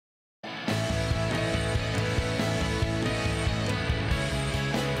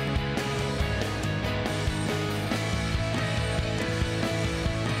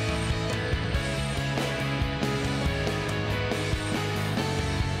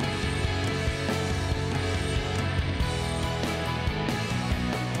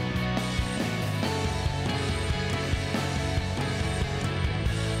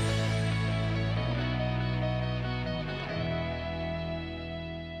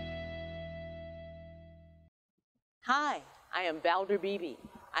Hi, I am Valder Beebe.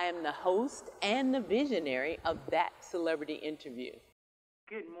 I am the host and the visionary of That Celebrity Interview.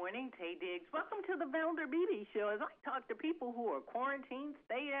 Good morning, Taye Diggs. Welcome to the Valder Beebe Show as I talk to people who are quarantined,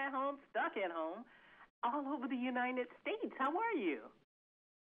 stay at home, stuck at home, all over the United States. How are you?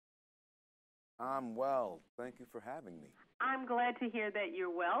 I'm well. Thank you for having me. I'm glad to hear that you're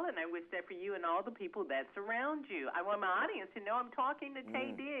well, and I wish that for you and all the people that surround you. I want my audience to know I'm talking to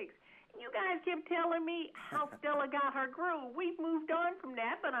Taye Diggs. You guys keep telling me how Stella got her groove. We've moved on from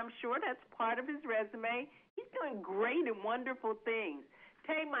that, but I'm sure that's part of his resume. He's doing great and wonderful things.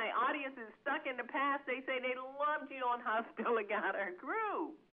 Taye, my audience is stuck in the past. They say they loved you on how Stella got her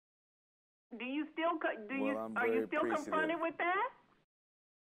groove. Are you still confronted with that?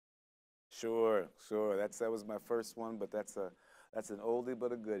 Sure. That was my first one, but that's an oldie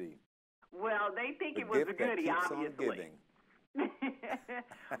but a goodie. Well, they think The it was gift a goodie, that keeps obviously. on giving.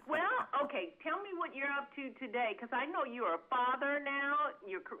 Well, okay, tell me what you're up to today, because I know you're a father now.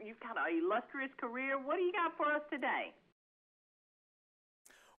 You've got an illustrious career. What do you got for us today?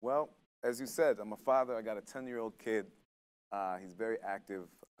 Well, as you said, I'm a father. I got a 10-year-old kid. He's very active.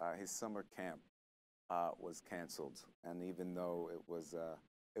 His summer camp was canceled, and even though it was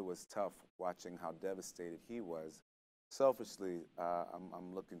tough watching how devastated he was, selfishly,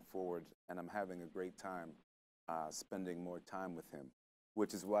 I'm looking forward, and I'm having a great time spending more time with him,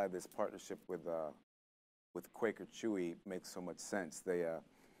 which is why this partnership with Quaker Chewy makes so much sense. They're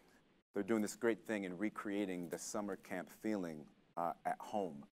doing this great thing in recreating the summer camp feeling at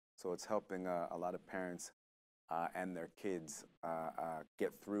home. So it's helping a lot of parents and their kids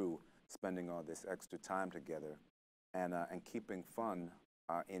get through spending all this extra time together and keeping fun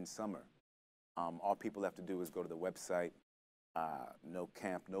in summer. All people have to do is go to the website,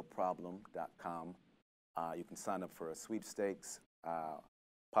 nocampnoproblem.com. You can sign up for a sweepstakes,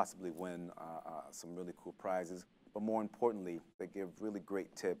 possibly win some really cool prizes. But more importantly, they give really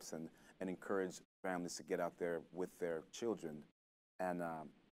great tips and encourage families to get out there with their children and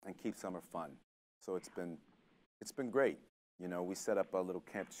keep summer fun. So it's been great. You know, we set up a little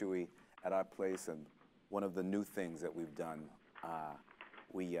Camp Chewy at our place, and one of the new things that we've done,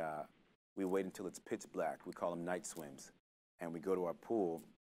 we wait until it's pitch black. We call them night swims, and we go to our pool,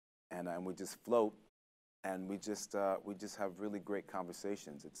 and we just float, and we just have really great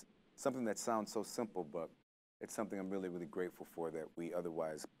conversations. It's something that sounds so simple, but it's something I'm really, really grateful for that we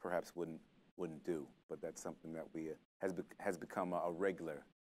otherwise perhaps wouldn't do. But that's something that has become a regular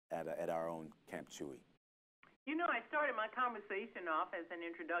at our own Camp Chewy. You know, I started my conversation off as an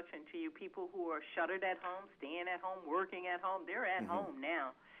introduction to you people who are shuttered at home, staying at home, working at home. They're at home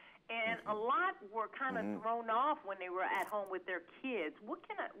now. And a lot were kind of thrown off when they were at home with their kids. What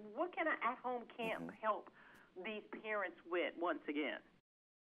can an at-home camp help these parents with once again?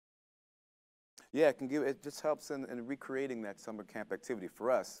 Yeah, it just helps in recreating that summer camp activity.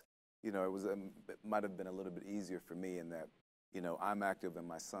 For us, you know, it might have been a little bit easier for me in that, you know, I'm active and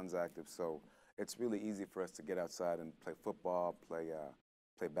my son's active, so it's really easy for us to get outside and play football, play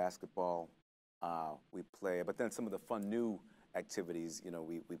basketball. But then some of the fun new activities, you know,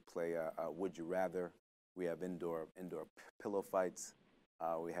 we play Would You Rather. We have indoor pillow fights.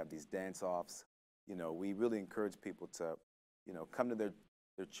 We have these dance-offs. You know, we really encourage people to, you know, come to their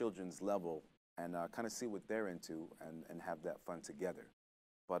children's level and kind of see what they're into and have that fun together.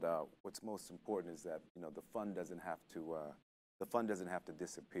 But what's most important is that, you know, the fun doesn't have to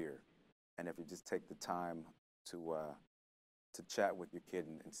disappear. And if you just take the time to chat with your kid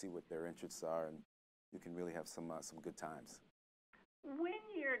and see what their interests are, and you can really have some good times. When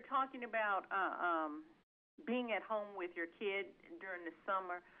you're talking about being at home with your kid during the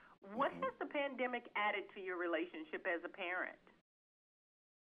summer, what has the pandemic added to your relationship as a parent?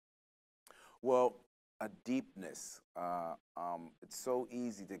 Well, a deepness. It's so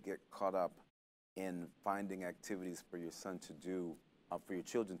easy to get caught up in finding activities for your son to do, for your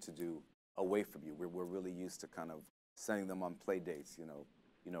children to do away from you. We're really used to kind of sending them on play dates. You know,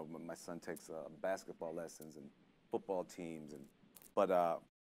 my son takes basketball lessons and football teams, but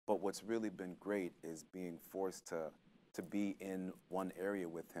what's really been great is being forced to be in one area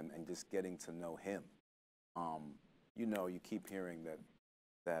with him and just getting to know him. You know, you keep hearing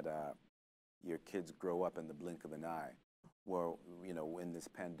that your kids grow up in the blink of an eye. Well, you know, in this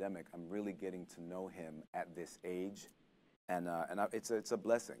pandemic, I'm really getting to know him at this age, and it's a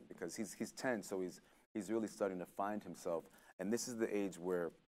blessing because he's 10, so he's really starting to find himself, and this is the age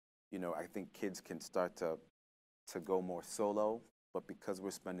where, you know, I think kids can start to go more solo, but because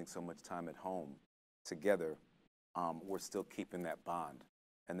we're spending so much time at home together, we're still keeping that bond,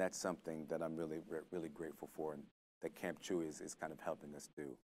 and that's something that I'm really, really grateful for, and that Camp Chewy is kind of helping us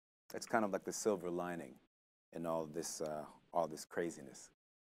do. It's kind of like the silver lining in all this craziness.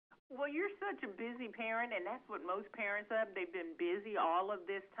 Well, you're such a busy parent, and that's what most parents are. They've been busy all of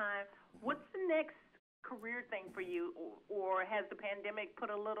this time. What's the next career thing for you, or has the pandemic put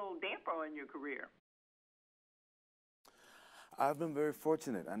a little damper on your career? I've been very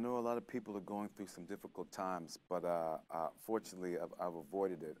fortunate. I know a lot of people are going through some difficult times, but fortunately, I've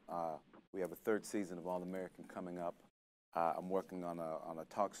avoided it. We have a third season of All American coming up. I'm working on a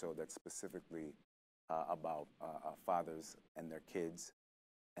talk show that's specifically about fathers and their kids,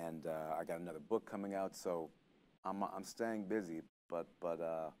 and I got another book coming out. So I'm staying busy, but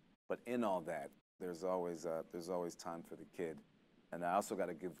in all that, there's always time for the kid, and I also got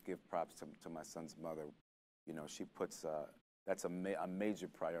to give props to my son's mother. You know, she puts that's a major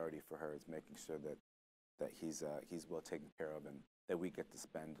priority for her, is making sure that he's well taken care of, and that we get to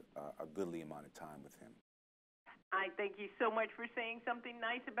spend a goodly amount of time with him. I thank you so much for saying something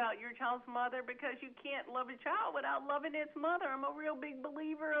nice about your child's mother, because you can't love a child without loving its mother. I'm a real big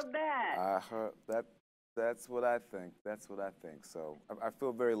believer of that. I heard that. That's what I think. That's what I think. So I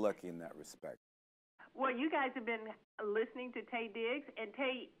feel very lucky in that respect. Well, you guys have been listening to Taye Diggs, and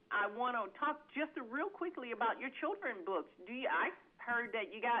Taye, I want to talk just real quickly about your children's books. I heard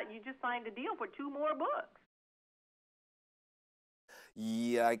that you just signed a deal for 2 more books.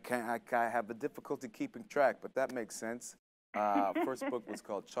 Yeah, I have a difficulty keeping track, but that makes sense. First book was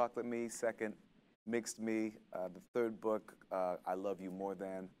called Chocolate Me. Second, Mixed Me. The third book, I Love You More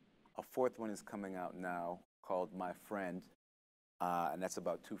Than. A fourth one is coming out now called My Friend, and that's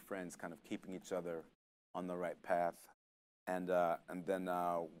about 2 friends kind of keeping each other on the right path. And then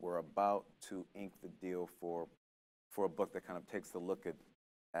we're about to ink the deal for a book that kind of takes a look at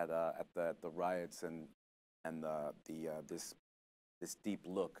the riots and this deep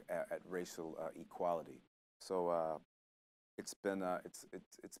look at racial equality. So it's been an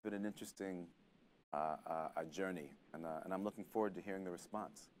interesting journey, and I'm looking forward to hearing the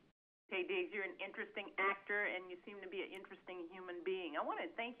response. Taye Diggs, you're an interesting actor, and you seem to be an interesting human being. I want to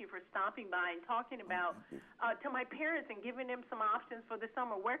thank you for stopping by and talking about to my parents and giving them some options for the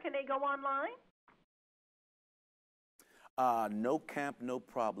summer. Where can they go online?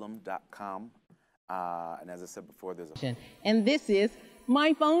 NoCampNoProblem.com. And as I said before, there's a... And this is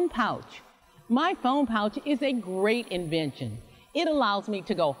my phone pouch. My phone pouch is a great invention. It allows me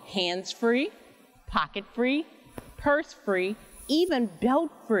to go hands-free, pocket-free, purse-free, even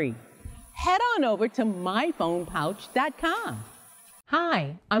belt-free. Head on over to myphonepouch.com.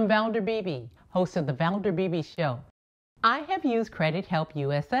 Hi, I'm Valder Beebe, host of the Valder Beebe Show. I have used Credit Help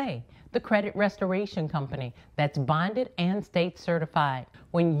USA, the credit restoration company that's bonded and state certified.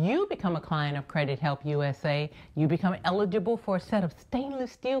 When you become a client of Credit Help USA, you become eligible for a set of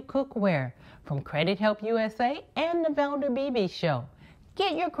stainless steel cookware from Credit Help USA and the Valder Beebe Show.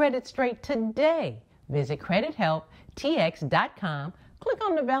 Get your credit straight today. Visit credithelptx.com, click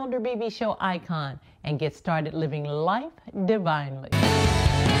on the Valder Beebe Show icon, and get started living life divinely.